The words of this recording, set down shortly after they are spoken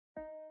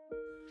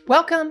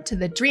Welcome to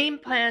the Dream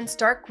Plan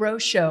Start Grow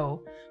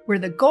Show, where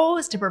the goal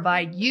is to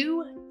provide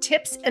you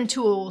tips and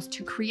tools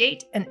to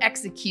create and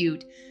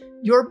execute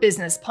your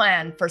business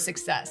plan for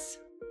success.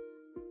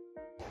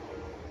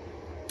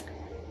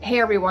 Hey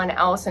everyone,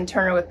 Allison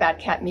Turner with Bad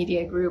Cat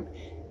Media Group,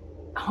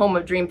 home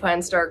of Dream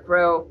Plan Start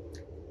Grow.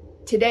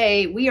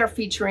 Today we are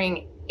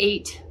featuring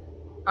 8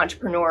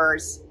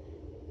 entrepreneurs,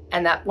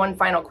 and that one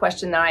final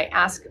question that I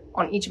ask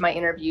on each of my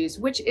interviews,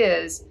 which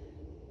is,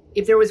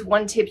 if there was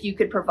one tip you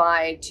could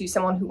provide to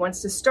someone who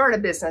wants to start a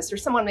business or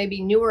someone maybe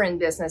newer in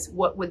business,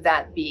 what would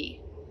that be?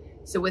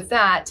 So with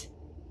that,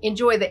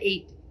 enjoy the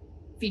 8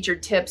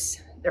 featured tips.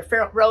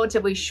 They're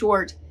relatively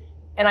short,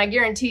 and I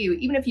guarantee you,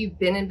 even if you've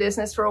been in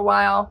business for a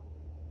while,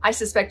 I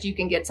suspect you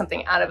can get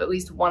something out of at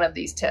least one of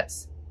these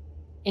tips.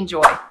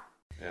 Enjoy.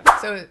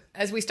 So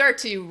as we start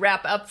to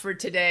wrap up for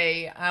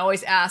today, I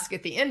always ask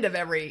at the end of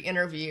every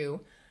interview,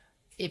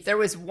 if there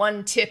was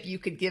one tip you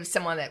could give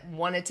someone that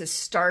wanted to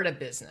start a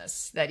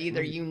business, that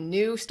either you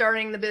knew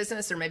starting the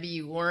business or maybe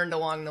you learned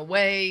along the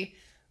way,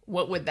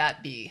 what would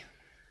that be?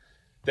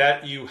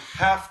 That you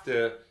have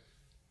to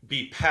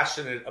be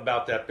passionate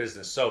about that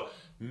business. So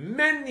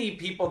many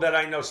people that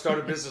I know start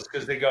a business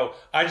because they go,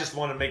 I just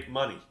want to make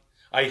money.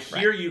 I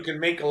hear you can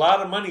make a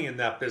lot of money in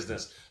that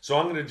business, so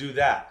I'm going to do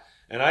that.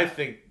 And I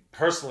think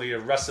personally a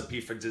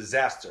recipe for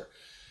disaster.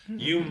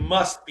 You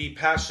must be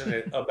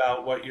passionate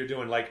about what you're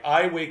doing. Like,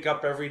 I wake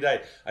up every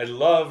day. I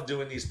love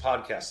doing these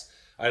podcasts.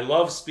 I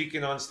love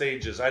speaking on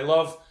stages. I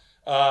love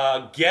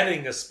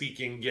getting a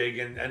speaking gig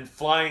and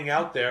flying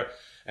out there.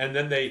 And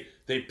then they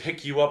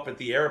pick you up at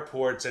the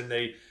airports and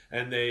they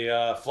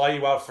fly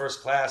you out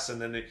first class.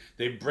 And then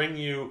they bring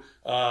you,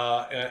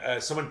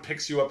 someone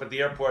picks you up at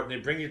the airport and they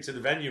bring you to the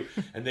venue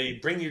and they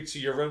bring you to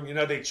your room. You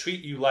know, they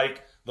treat you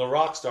like the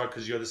rock star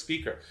because you're the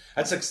speaker.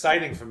 That's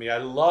exciting for me. I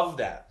love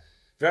that.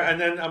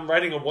 And then I'm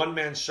writing a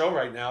one-man show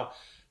right now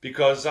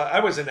because I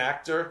was an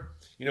actor,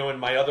 you know, in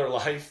my other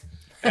life.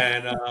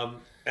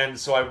 And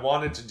so I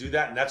wanted to do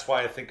that. And that's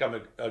why I think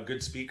I'm a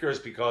good speaker, is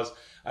because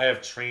I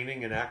have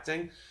training in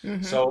acting.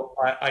 Mm-hmm. So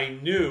I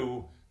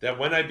knew that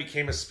when I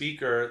became a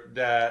speaker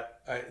that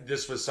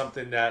this was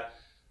something that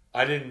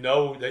I didn't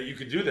know that you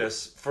could do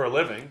this for a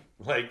living.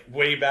 Like,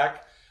 way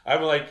back, I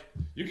was like,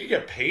 you could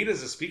get paid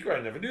as a speaker.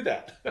 I never knew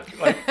that.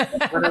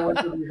 Like, when I went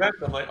to the event,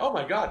 I'm like, oh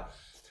my God.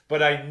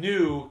 But I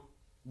knew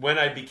when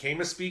I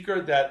became a speaker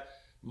that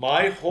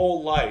my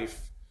whole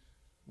life,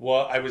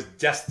 I was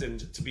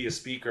destined to be a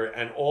speaker.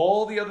 And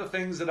all the other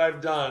things that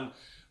I've done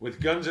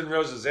with Guns N'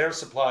 Roses, Air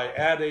Supply,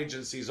 ad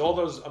agencies, all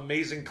those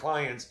amazing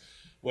clients,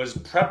 was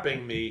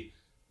prepping me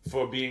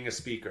for being a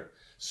speaker.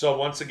 So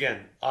once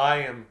again, I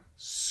am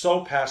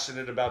so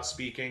passionate about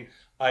speaking.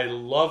 I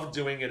love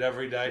doing it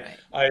every day.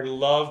 Right. I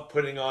love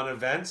putting on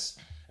events,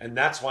 and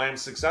that's why I'm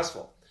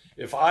successful.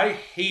 If I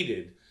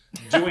hated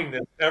doing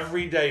this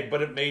every day,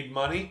 but it made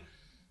money,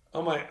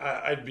 oh my,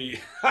 I'd be,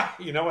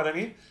 you know what I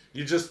mean?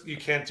 You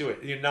can't do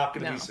it. You're not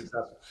going to be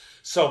successful.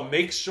 So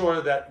make sure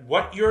that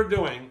what you're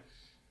doing,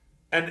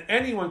 and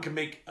anyone can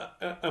make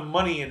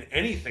money in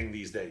anything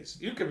these days.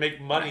 You can make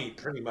money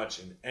pretty much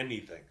in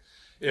anything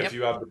if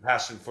you have the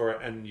passion for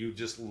it and you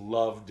just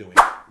love doing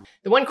it.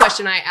 The one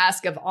question I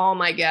ask of all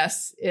my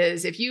guests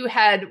is, if you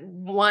had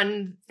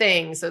one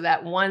thing, so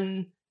that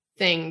one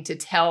thing to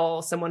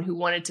tell someone who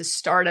wanted to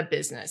start a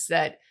business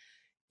that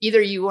either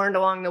you learned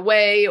along the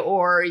way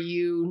or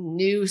you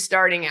knew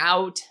starting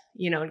out,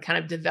 you know, and kind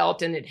of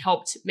developed and it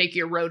helped make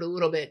your road a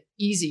little bit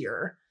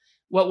easier,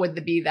 what would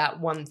be that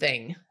one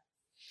thing?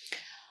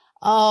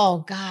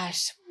 Oh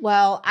gosh.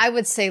 Well, I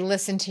would say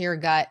listen to your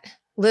gut.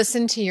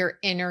 Listen to your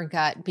inner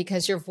gut,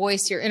 because your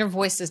inner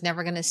voice is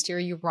never going to steer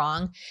you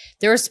wrong.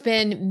 There's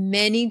been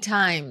many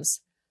times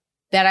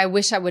that I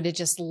wish I would have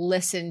just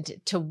listened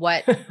to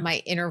what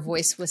my inner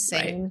voice was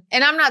saying. Right.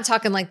 And I'm not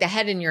talking like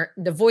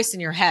the voice in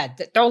your head,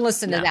 that don't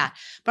listen to that,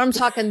 but I'm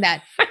talking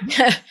that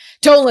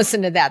don't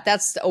listen to that.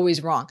 That's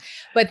always wrong.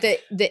 But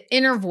the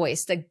inner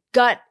voice, the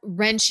gut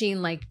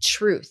wrenching, like,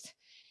 truth,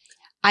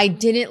 I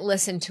didn't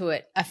listen to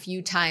it a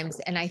few times.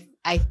 And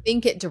I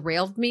think it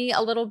derailed me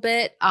a little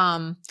bit.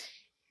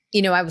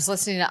 You know, I was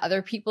listening to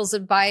other people's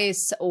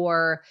advice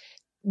or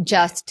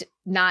just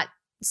not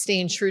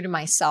staying true to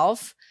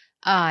myself.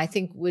 I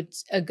think would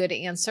a good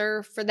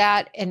answer for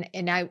that. And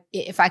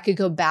if I could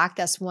go back,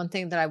 that's one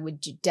thing that I would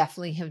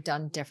definitely have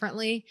done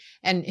differently.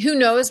 And who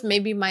knows,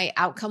 maybe my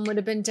outcome would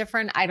have been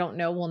different. I don't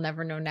know. We'll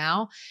never know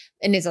now.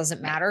 And it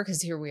doesn't matter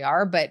because here we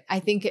are. But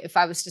I think if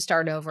I was to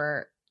start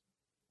over,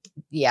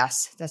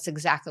 yes, that's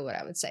exactly what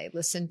I would say.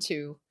 Listen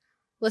to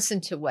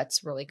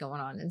what's really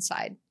going on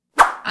inside.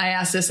 I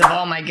ask this of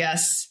all my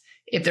guests.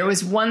 If there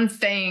was one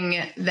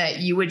thing that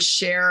you would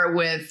share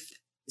with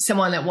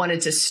someone that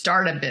wanted to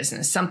start a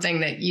business,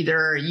 something that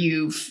either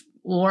you've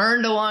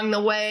learned along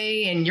the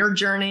way in your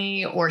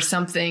journey or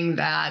something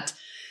that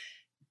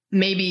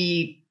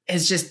maybe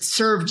has just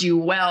served you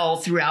well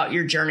throughout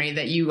your journey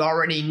that you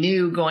already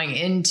knew going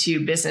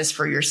into business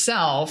for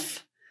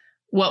yourself,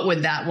 what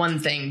would that one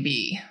thing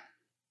be?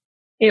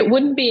 It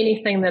wouldn't be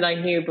anything that I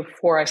knew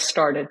before I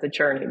started the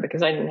journey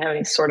because I didn't have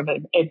any sort of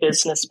a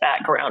business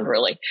background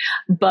really.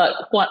 But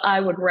what I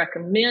would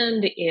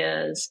recommend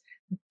is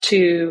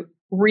to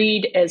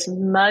read as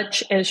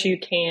much as you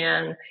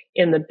can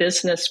in the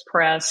business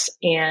press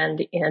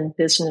and in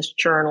business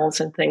journals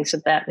and things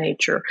of that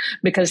nature,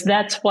 because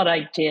that's what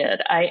I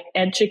did. I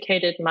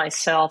educated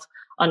myself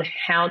on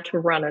how to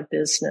run a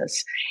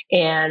business.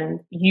 And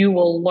you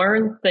will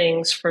learn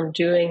things from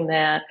doing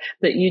that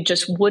that you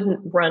just wouldn't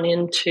run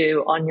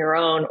into on your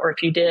own, or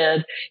if you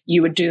did,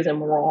 you would do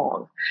them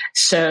wrong.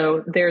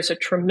 So there's a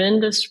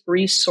tremendous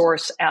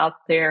resource out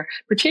there,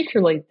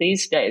 particularly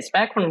these days.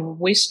 Back when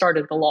we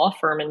started the law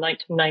firm in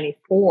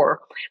 1994,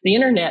 the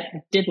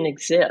internet didn't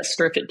exist,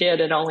 or if it did,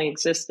 it only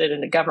existed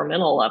at a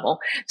governmental level.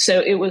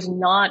 So it was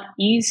not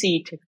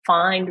easy to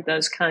find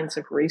those kinds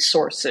of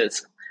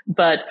resources.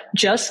 But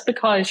just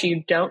because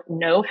you don't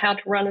know how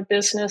to run a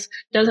business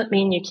doesn't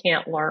mean you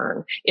can't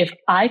learn. If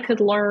I could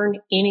learn,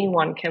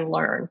 anyone can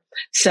learn.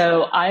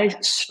 So I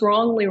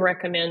strongly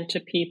recommend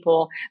to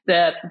people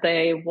that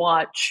they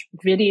watch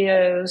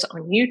videos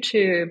on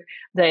YouTube.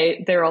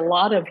 There are a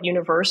lot of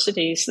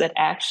universities that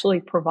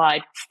actually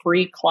provide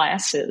free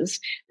classes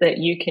that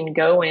you can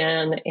go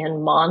in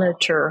and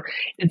monitor.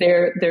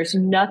 There's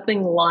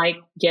nothing like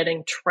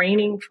getting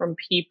training from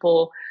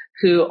people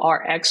who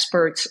are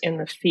experts in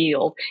the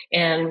field.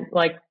 And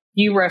like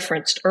you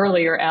referenced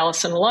earlier,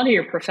 Allison, a lot of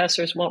your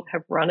professors won't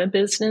have run a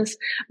business,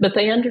 but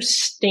they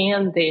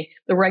understand the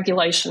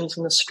regulations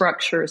and the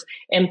structures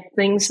and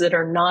things that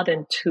are not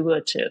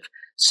intuitive.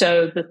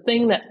 So the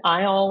thing that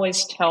I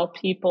always tell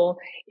people,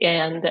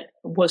 and that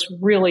was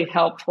really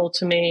helpful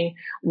to me,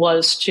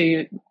 was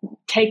to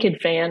take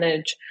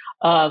advantage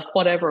of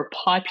whatever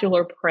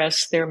popular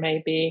press there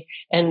may be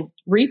and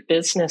read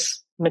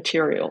business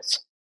materials.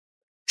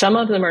 Some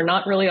of them are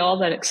not really all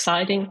that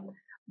exciting,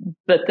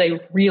 but they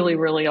really,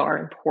 really are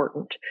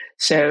important.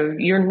 So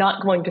you're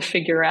not going to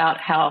figure out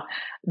how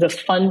the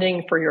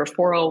funding for your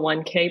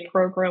 401k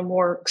program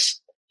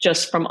works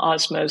just from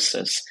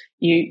osmosis.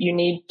 You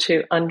need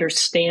to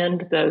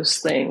understand those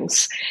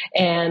things.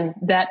 And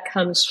that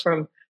comes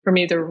from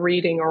either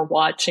reading or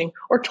watching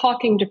or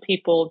talking to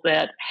people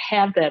that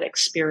have that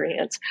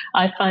experience.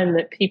 I find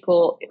that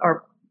people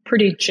are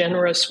pretty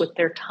generous with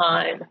their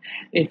time.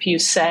 If you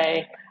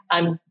say,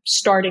 I'm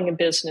starting a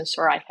business,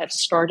 or I have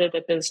started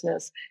a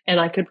business and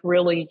I could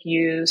really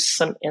use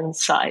some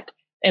insight.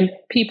 And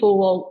people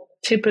will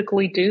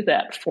typically do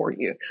that for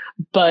you,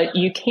 but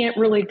you can't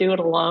really do it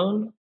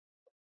alone.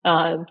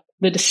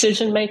 The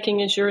decision making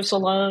is yours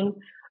alone,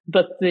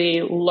 but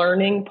the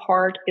learning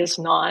part is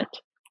not.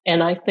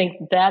 And I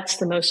think that's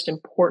the most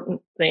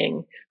important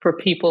thing for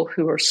people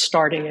who are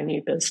starting a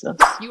new business.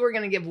 You were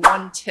going to give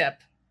one tip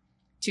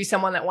to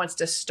someone that wants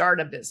to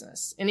start a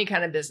business, any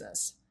kind of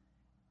business.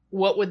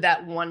 What would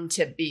that one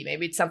tip be?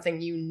 Maybe it's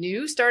something you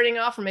knew starting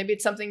off, or maybe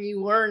it's something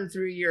you learned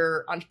through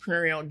your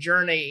entrepreneurial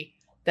journey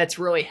that's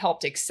really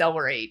helped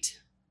accelerate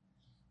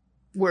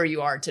where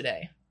you are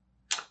today.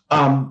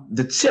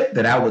 The tip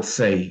that I would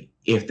say,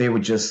 if they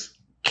would just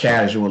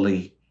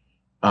casually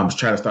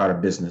try to start a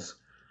business,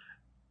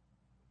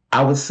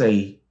 I would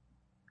say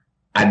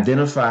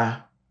identify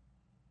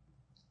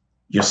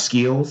your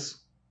skills,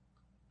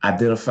 I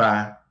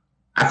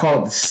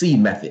call it the C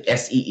method,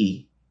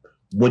 SEE.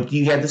 What do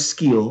you have the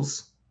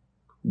skills?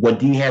 What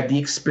do you have the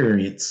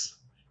experience?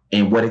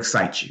 And what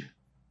excites you?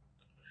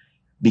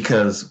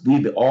 Because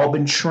we've all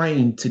been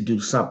trained to do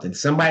something.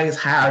 Somebody has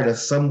hired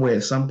us somewhere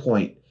at some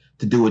point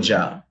to do a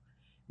job.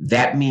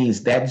 That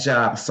means that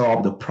job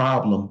solved a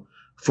problem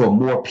for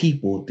more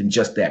people than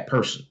just that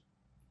person.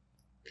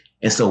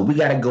 And so we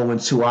got to go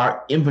into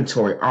our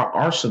inventory, our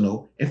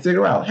arsenal, and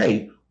figure out,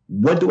 hey,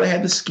 what do I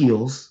have the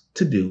skills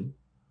to do?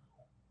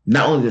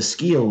 Not only the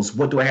skills,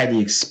 what do I have the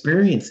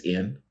experience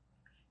in?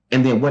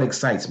 And then what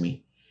excites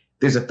me?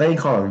 There's a thing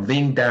called a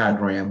Venn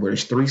diagram where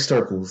there's 3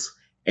 circles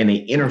and they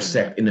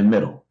intersect in the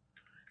middle.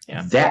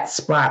 Yeah. That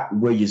spot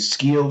where your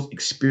skills,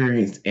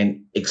 experience,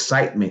 and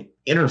excitement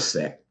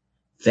intersect,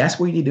 that's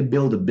where you need to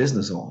build a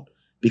business on,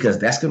 because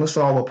that's going to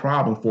solve a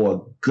problem for a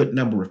good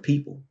number of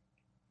people.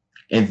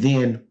 And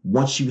then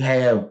once you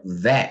have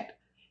that,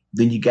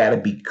 then you got to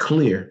be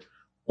clear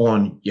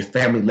on your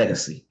family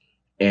legacy.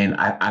 And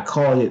I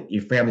call it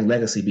your family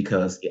legacy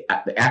because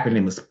the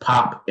acronym is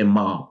POP and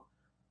MOM.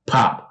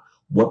 POP,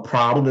 what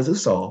problem does it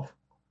solve?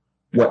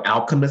 What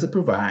outcome does it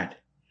provide?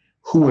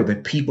 Who are the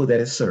people that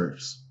it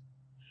serves?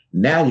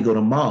 Now you go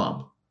to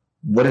MOM.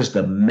 What is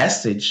the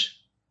message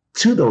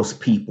to those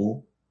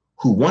people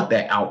who want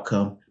that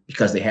outcome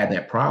because they have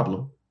that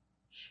problem?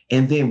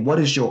 And then what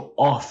is your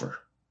offer?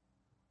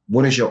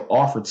 What is your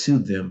offer to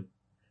them?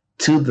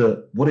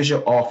 What is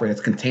your offer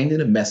that's contained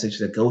in a message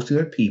that goes to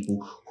the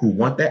people who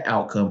want that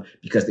outcome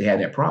because they have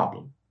that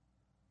problem?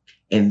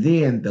 And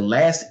then the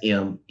last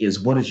M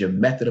is, what is your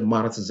method of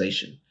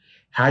monetization?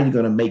 How are you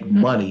going to make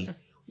money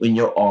in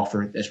your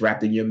offer that's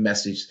wrapped in your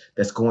message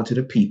that's going to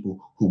the people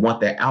who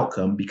want that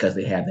outcome because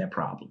they have that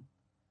problem?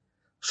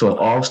 So it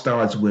all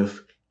starts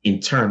with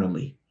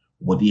internally.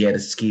 What do you have the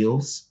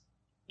skills?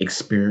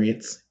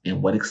 experience,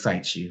 and what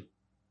excites you,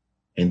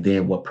 and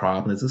then what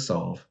problem is it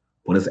solve,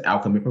 what is the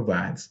outcome it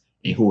provides,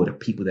 and who are the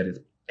people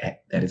that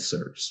it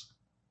serves.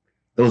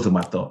 Those are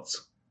my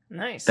thoughts.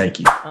 Nice. Thank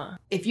you.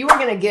 If you were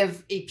going to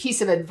give a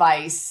piece of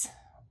advice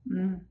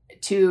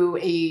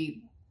to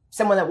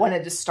someone that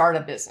wanted to start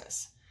a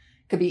business,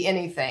 could be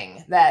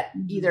anything that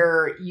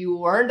either you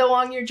learned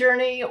along your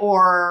journey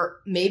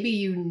or maybe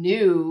you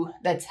knew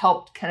that's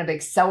helped kind of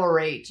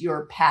accelerate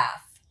your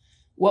path,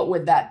 what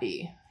would that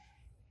be?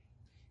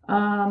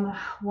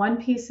 One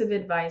piece of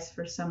advice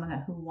for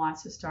someone who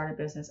wants to start a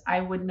business, I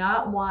would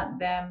not want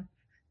them,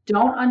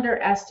 don't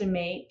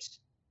underestimate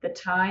the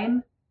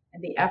time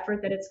and the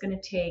effort that it's going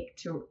to take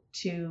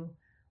to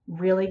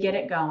really get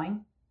it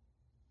going.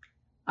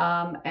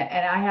 And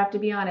I have to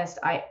be honest,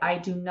 I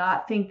do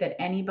not think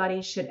that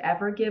anybody should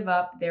ever give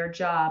up their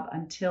job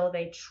until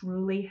they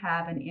truly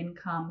have an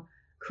income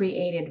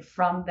created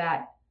from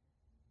that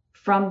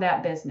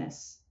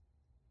business.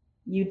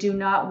 You do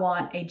not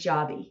want a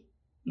jobby,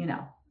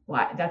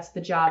 why? That's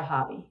the job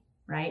hobby,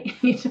 right?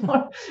 You don't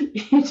want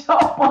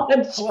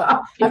a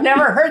job. I've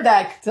never heard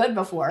that said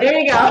before. There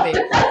you go.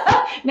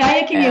 Now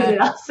you can use it,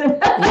 Allison.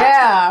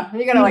 Yeah,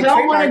 you're gonna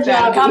trademark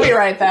that,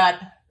 copyright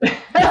that.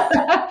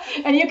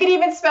 And you can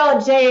even spell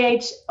it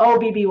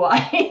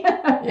JHOBBY.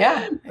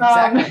 Yeah,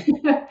 exactly.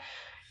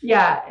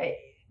 Yeah,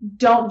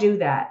 don't do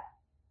that.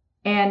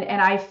 And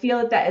I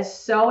feel that is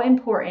so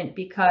important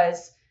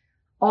because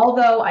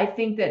although I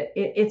think that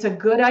it's a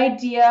good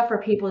idea for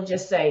people to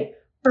just say,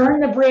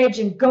 burn the bridge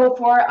and go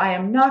for it.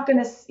 I'm not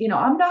going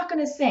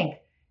to sink.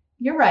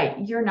 You're right.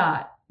 You're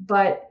not.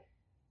 But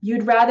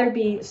you'd rather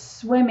be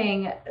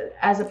swimming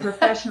as a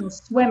professional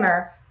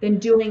swimmer than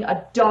doing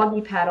a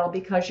doggy paddle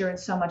because you're in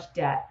so much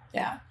debt.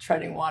 Yeah.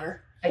 Treading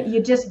water.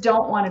 You just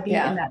don't want to be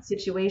in that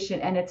situation.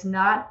 And it's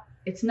not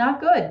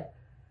good.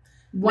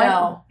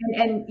 No.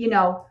 And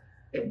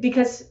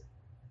because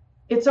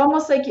it's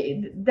almost like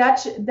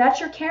that's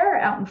your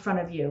carrot out in front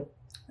of you.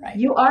 Right.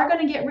 You are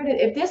going to get rid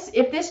of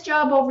if this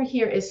job over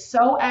here is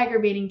so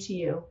aggravating to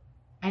you,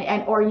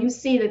 and or you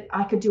see that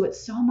I could do it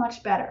so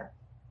much better.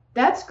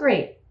 That's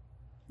great.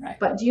 Right.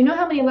 But do you know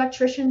how many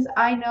electricians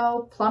I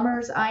know,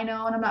 plumbers I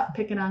know, and I'm not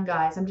picking on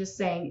guys. I'm just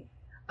saying,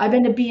 I've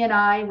been to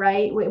BNI,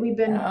 right? We've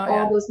been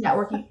those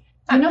networking.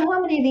 Do you know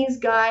how many of these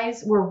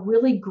guys were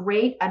really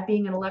great at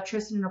being an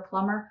electrician and a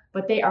plumber,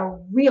 but they are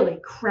really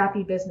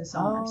crappy business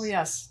owners? Oh,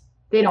 yes.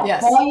 They don't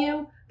call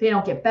you. They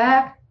don't get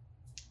back.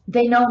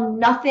 They know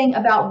nothing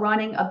about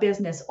running a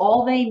business.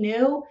 All they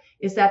knew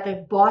is that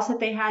the boss that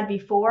they had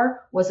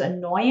before was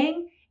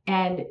annoying,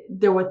 and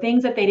there were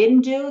things that they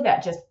didn't do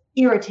that just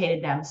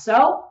irritated them.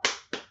 So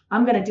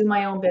I'm going to do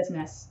my own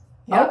business.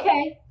 Yep.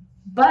 Okay.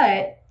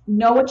 But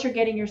know what you're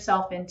getting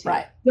yourself into.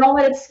 Right. Don't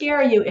let it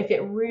scare you if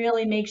it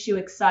really makes you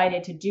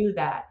excited to do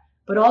that.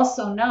 But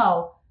also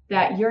know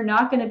that you're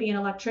not going to be an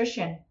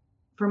electrician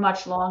for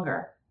much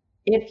longer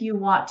if you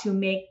want to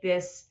make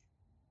this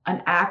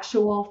an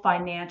actual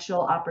financial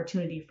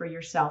opportunity for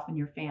yourself and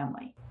your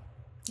family.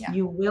 Yeah.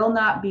 You will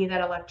not be that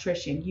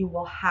electrician. You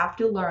will have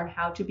to learn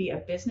how to be a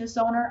business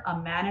owner, a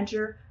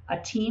manager, a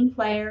team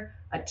player,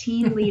 a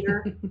team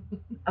leader,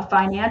 a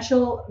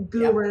financial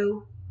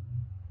guru,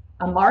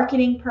 a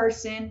marketing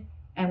person.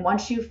 And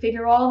once you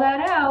figure all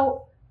that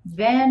out,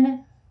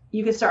 then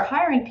you can start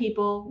hiring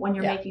people when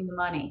you're making the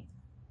money.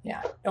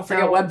 Yeah. Don't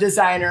forget web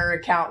designer,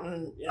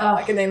 accountant,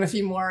 I can name a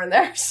few more in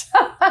there.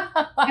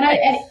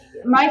 and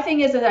my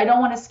thing is that I don't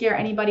want to scare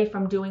anybody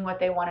from doing what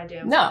they want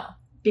to do. No.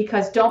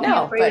 Because don't be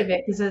afraid of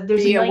it, because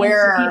there's millions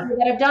of people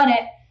that have done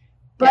it.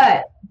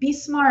 But be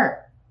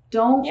smart.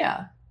 Don't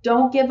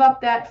give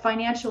up that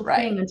financial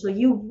thing until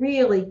you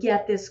really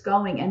get this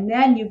going. And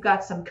then you've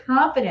got some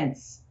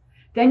confidence.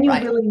 Then you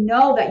really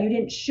know that you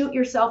didn't shoot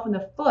yourself in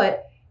the foot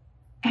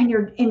and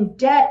you're in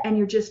debt and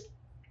you're just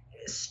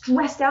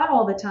stressed out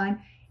all the time.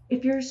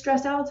 If you're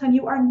stressed out all the time,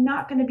 you are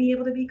not going to be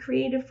able to be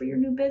creative for your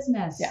new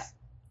business. Yeah,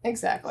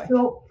 exactly.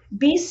 So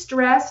be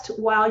stressed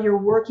while you're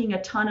working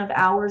a ton of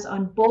hours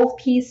on both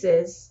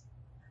pieces,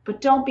 but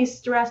don't be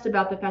stressed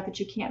about the fact that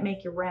you can't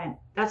make your rent.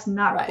 That's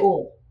not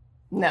cool.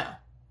 No.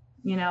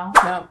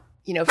 No.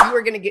 If you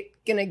were going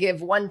to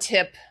give one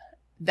tip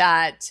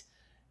that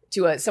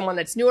to someone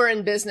that's newer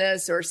in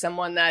business or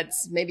someone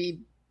that's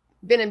maybe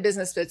been in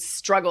business that's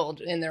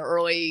struggled in their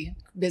early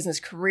business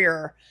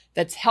career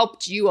that's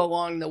helped you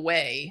along the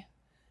way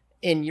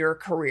in your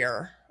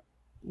career,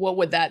 what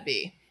would that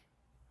be?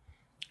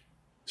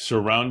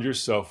 Surround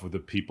yourself with the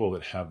people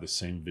that have the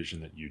same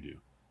vision that you do.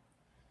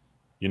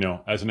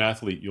 As an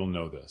athlete, you'll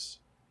know this.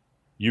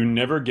 You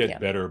never get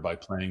better by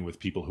playing with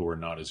people who are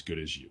not as good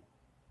as you,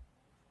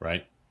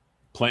 right?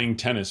 Playing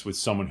tennis with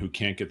someone who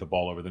can't get the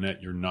ball over the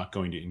net, you're not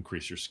going to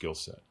increase your skill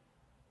set.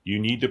 You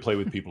need to play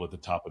with people at the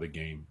top of the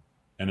game.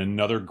 And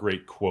another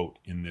great quote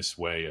in this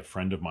way, a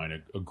friend of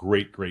mine, a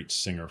great, great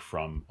singer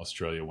from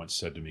Australia once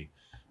said to me,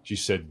 she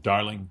said,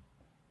 "Darling,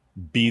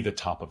 be the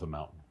top of the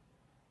mountain.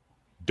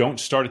 Don't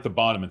start at the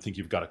bottom and think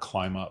you've got to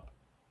climb up.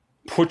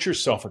 Put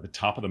yourself at the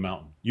top of the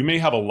mountain. You may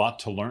have a lot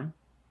to learn,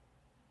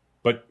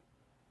 but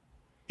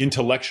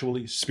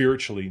intellectually,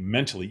 spiritually,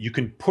 mentally. You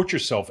can put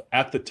yourself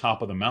at the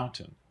top of the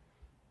mountain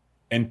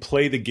and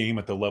play the game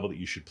at the level that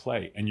you should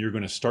play. And you're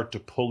going to start to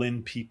pull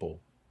in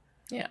people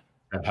that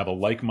have a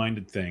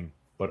like-minded thing,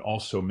 but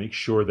also make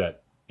sure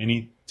that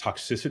any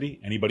toxicity,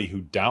 anybody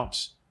who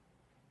doubts,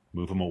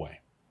 move them away.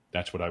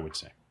 That's what I would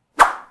say.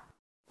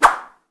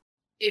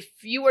 If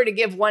you were to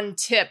give one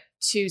tip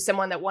to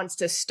someone that wants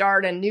to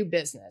start a new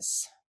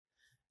business,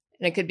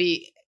 and it could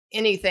be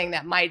anything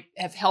that might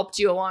have helped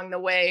you along the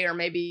way, or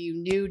maybe you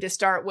knew to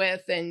start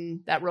with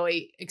and that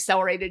really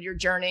accelerated your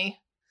journey,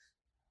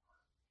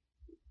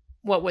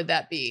 what would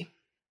that be?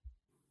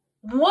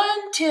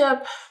 One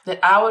tip that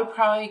I would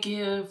probably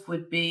give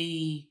would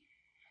be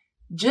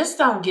just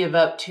don't give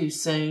up too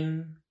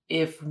soon.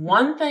 If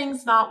one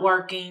thing's not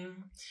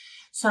working,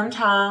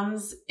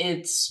 sometimes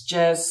it's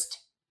just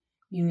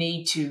you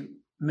need to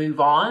move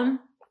on,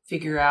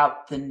 figure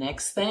out the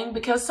next thing,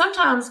 because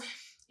sometimes,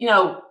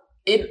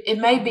 it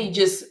may be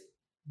just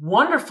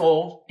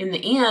wonderful. In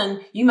the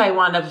end, you may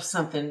wind up with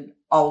something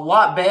a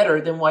lot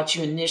better than what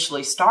you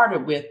initially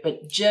started with,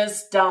 but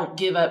just don't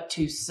give up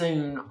too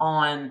soon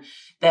on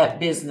that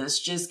business.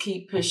 Just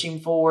keep pushing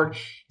forward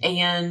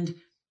and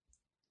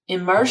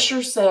immerse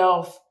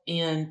yourself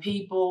in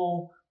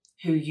people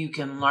who you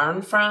can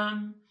learn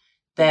from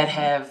that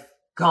have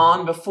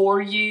gone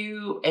before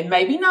you, and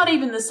maybe not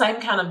even the same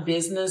kind of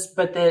business,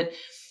 but that,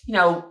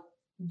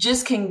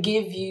 just can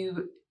give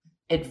you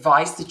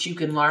advice that you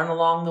can learn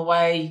along the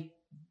way.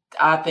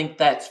 I think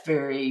that's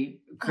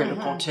very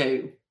critical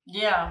too.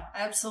 Yeah,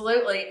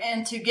 absolutely.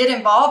 And to get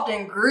involved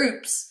in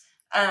groups,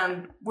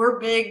 we're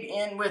big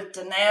in with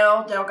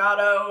Danelle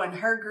Delgado and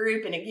her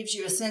group, and it gives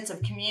you a sense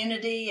of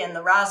community, and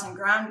the Rise and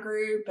Grind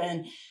group.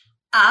 And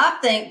I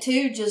think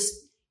too, just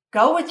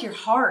go with your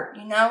heart,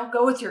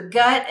 go with your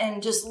gut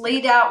and just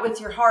lead out with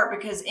your heart,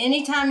 because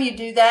anytime you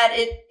do that,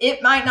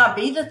 it might not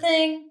be the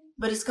thing,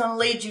 but it's going to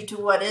lead you to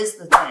what is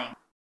the thing.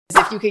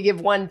 If you could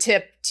give one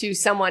tip to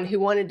someone who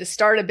wanted to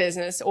start a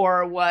business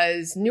or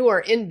was newer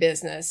in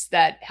business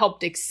that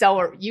helped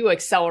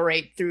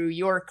accelerate through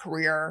your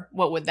career,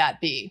 what would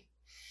that be?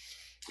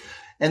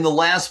 And the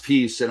last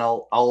piece, and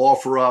I'll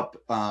offer up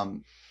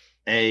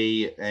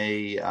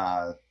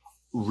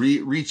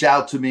reach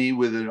out to me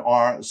with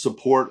an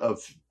support of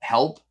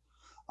help.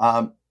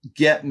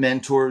 Get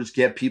mentors,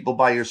 get people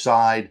by your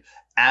side.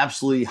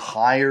 Absolutely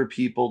hire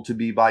people to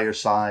be by your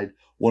side.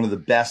 One of the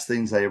best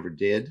things I ever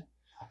did.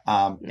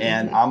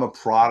 And I'm a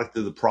product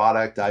of the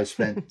product. I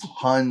spent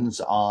tons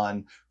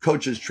on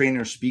coaches,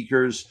 trainers,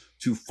 speakers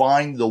to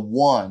find the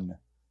one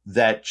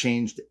that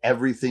changed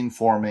everything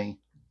for me.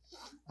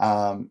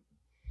 And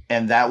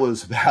that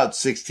was about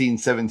 16,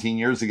 17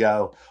 years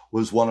ago,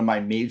 was one of my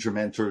major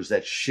mentors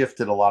that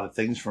shifted a lot of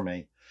things for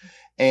me.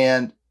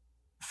 And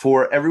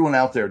for everyone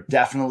out there,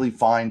 definitely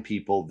find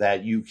people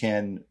that you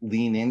can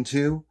lean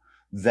into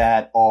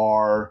that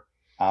are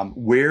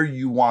where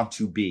you want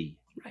to be.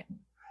 Right.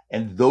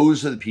 And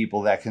those are the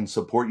people that can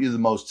support you the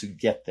most to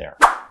get there.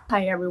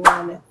 Hi,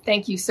 everyone.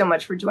 Thank you so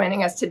much for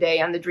joining us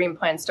today on the Dream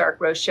Plan Start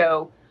Grow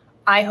show.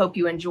 I hope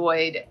you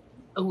enjoyed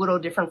a little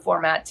different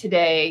format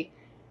today.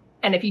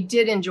 And if you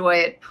did enjoy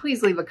it,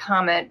 please leave a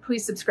comment.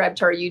 Please subscribe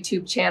to our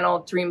YouTube channel,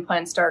 Dream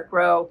Plan Start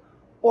Grow,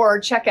 or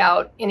check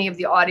out any of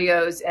the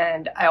audios.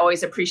 And I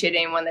always appreciate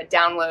anyone that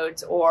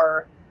downloads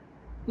or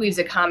leaves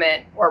a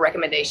comment or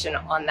recommendation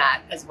on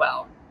that as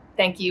well.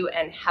 Thank you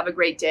and have a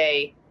great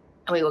day.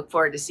 And we look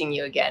forward to seeing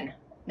you again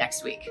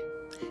next week.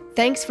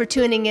 Thanks for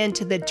tuning in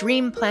to the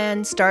Dream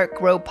Plan Start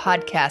Grow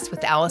podcast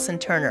with Allison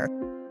Turner.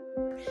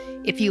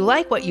 If you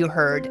like what you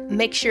heard,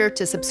 make sure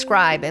to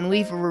subscribe and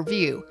leave a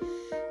review.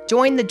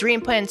 Join the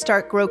Dream Plan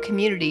Start Grow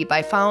community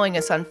by following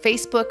us on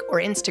Facebook or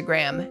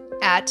Instagram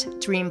at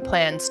Dream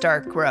Plan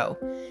Start Grow.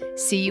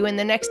 See you in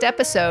the next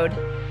episode.